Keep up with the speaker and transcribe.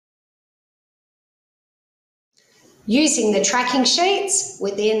Using the tracking sheets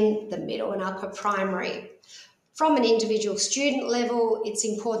within the middle and upper primary. From an individual student level, it's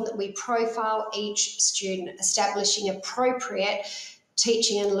important that we profile each student, establishing appropriate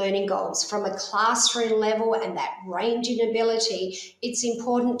teaching and learning goals. From a classroom level and that range in ability, it's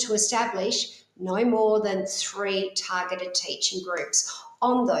important to establish no more than 3 targeted teaching groups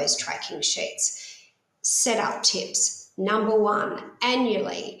on those tracking sheets. Setup tips. Number 1,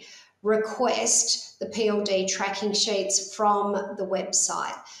 annually request the PLD tracking sheets from the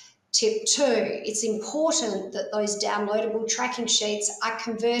website. Tip 2, it's important that those downloadable tracking sheets are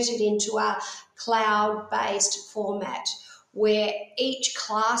converted into a cloud-based format where each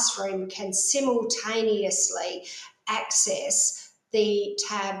classroom can simultaneously access the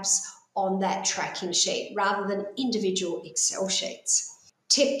tabs on that tracking sheet rather than individual Excel sheets.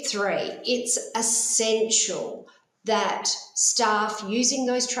 Tip 3, it's essential that staff using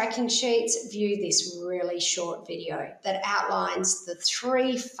those tracking sheets view this really short video that outlines the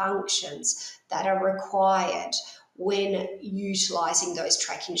 3 functions that are required when utilising those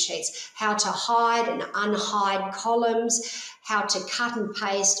tracking sheets: how to hide and unhide columns, how to cut and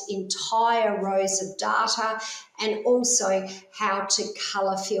paste entire rows of data, and also how to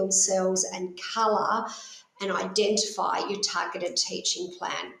colour field cells and colour and identify your targeted teaching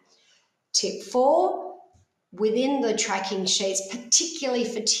plan. Tip 4, within the tracking sheets, particularly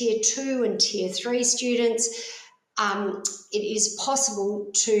for Tier 2 and Tier 3 students, it is possible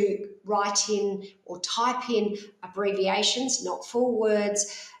to write in or type in abbreviations, not full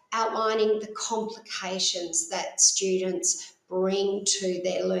words, outlining the complications that students bring to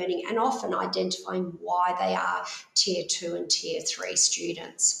their learning and often identifying why they are Tier 2 and Tier 3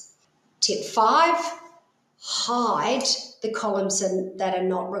 students. Tip 5, hide the columns that are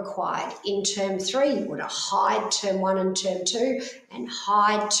not required. In Term 3, you want to hide Term 1 and Term 2 and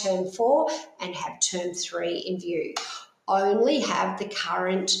hide Term 4 and have Term 3 in view. Only have the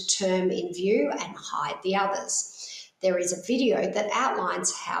current term in view and hide the others. There is a video that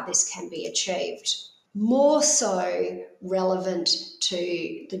outlines how this can be achieved. More so relevant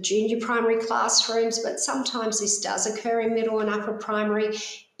to the junior primary classrooms, but sometimes this does occur in middle and upper primary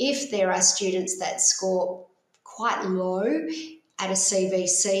if there are students that score quite low at a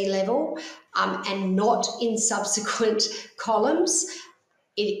CVC level and not in subsequent columns.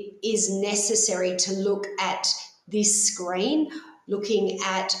 It is necessary to look at this screen, looking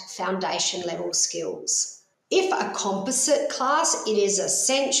at foundation level skills. If a composite class, it is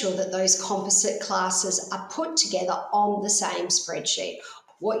essential that those composite classes are put together on the same spreadsheet.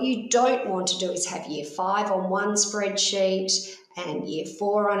 What you don't want to do is have Year 5 on one spreadsheet and Year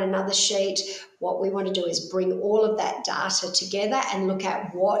 4 on another sheet. What we want to do is bring all of that data together and look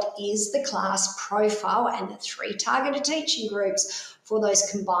at what is the class profile and the 3 targeted teaching groups for those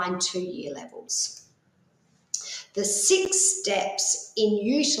combined 2 year levels. The 6 steps in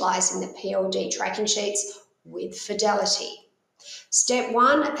utilising the PLD tracking sheets with fidelity. Step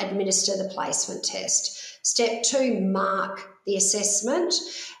 1, administer the placement test. Step 2, mark the assessment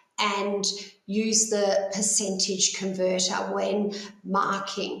and use the percentage converter when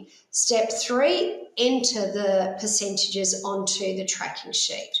marking. Step 3, enter the percentages onto the tracking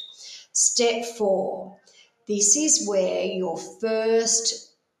sheet. Step 4, this is where your first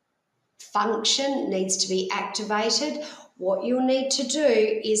function needs to be activated. What you'll need to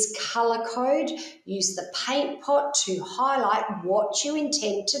do is colour code, use the paint pot to highlight what you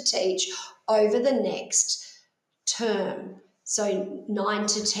intend to teach over the next term, so 9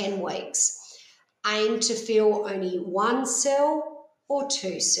 to 10 weeks. Aim to fill only 1 cell or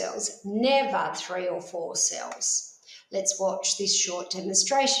 2 cells, never 3 or 4 cells. Let's watch this short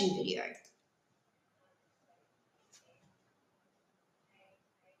demonstration video.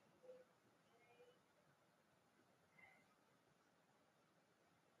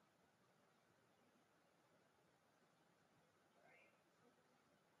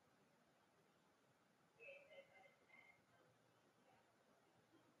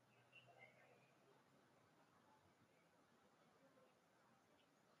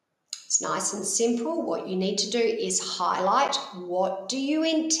 It's nice and simple. What you need to do is highlight what do you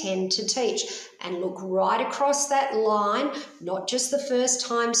intend to teach and look right across that line, not just the first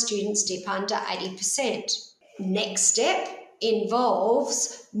time students dip under 80%. Next step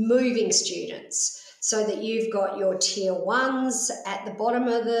involves moving students so that you've got your Tier 1s at the bottom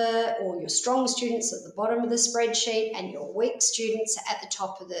of or your strong students at the bottom of the spreadsheet and your weak students at the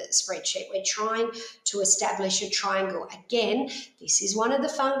top of the spreadsheet. We're trying to establish a triangle. Again, this is one of the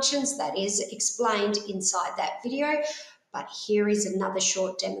functions that is explained inside that video, but here is another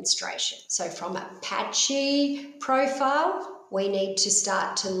short demonstration. So from a patchy profile, we need to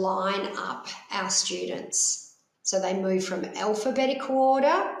start to line up our students. So they move from alphabetical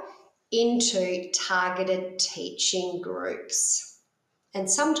order into targeted teaching groups, and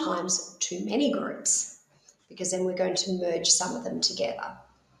sometimes too many groups, because then we're going to merge some of them together.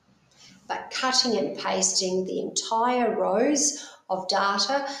 But cutting and pasting the entire rows of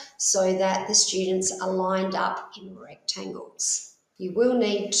data so that the students are lined up in rectangles. You will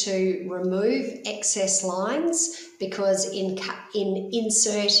need to remove excess lines, because in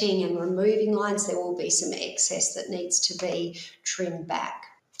inserting and removing lines there will be some excess that needs to be trimmed back.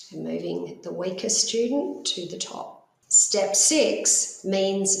 And moving the weaker student to the top. Step 6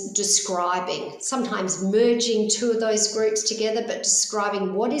 means describing, sometimes merging two of those groups together, but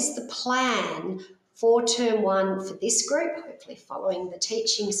describing what is the plan for term 1 for this group, hopefully following the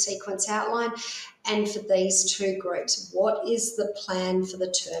teaching sequence outline, and for these two groups, what is the plan for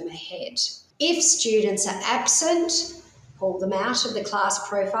the term ahead? If students are absent, pull them out of the class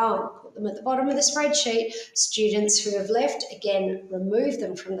profile and put them at the bottom of the spreadsheet. Students who have left, again, remove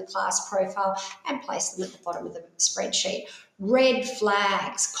them from the class profile and place them at the bottom of the spreadsheet. Red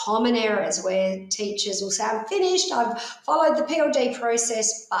flags, common errors where teachers will say, I'm finished, I've followed the PLD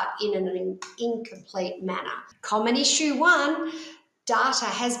process, but in an incomplete manner. Common issue 1, data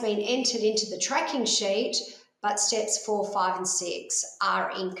has been entered into the tracking sheet, but steps 4, 5 and 6 are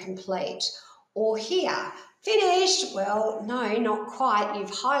incomplete. Or here, finished, well, no, not quite.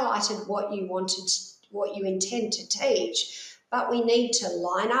 You've highlighted what you intend to teach, but we need to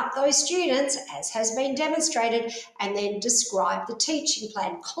line up those students, as has been demonstrated, and then describe the teaching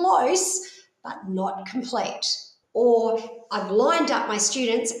plan. Close, but not complete. Or I've lined up my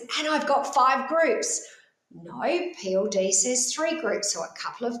students and I've got 5 groups. No, PLD says 3 groups, so a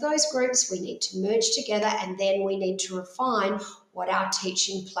couple of those groups we need to merge together, and then we need to refine what our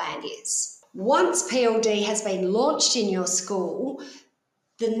teaching plan is. Once PLD has been launched in your school,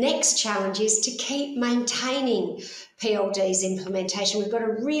 the next challenge is to keep maintaining PLD's implementation. We've got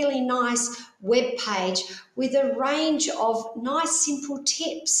a really nice web page with a range of nice simple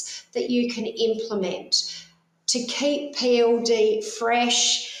tips that you can implement to keep PLD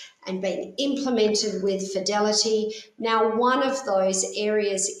fresh and being implemented with fidelity. Now, one of those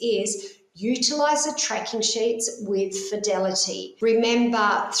areas is utilise the tracking sheets with fidelity.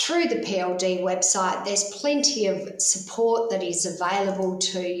 Remember, through the PLD website, there's plenty of support that is available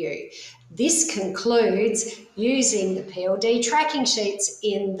to you. This concludes using the PLD tracking sheets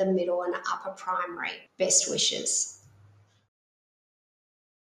in the middle and upper primary. Best wishes.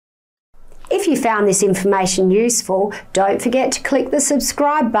 If you found this information useful, don't forget to click the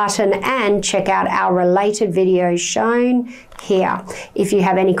subscribe button and check out our related videos shown here. If you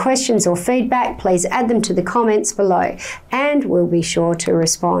have any questions or feedback, please add them to the comments below and we'll be sure to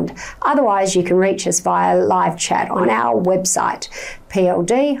respond. Otherwise, you can reach us via live chat on our website,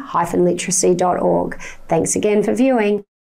 pld-literacy.org. Thanks again for viewing.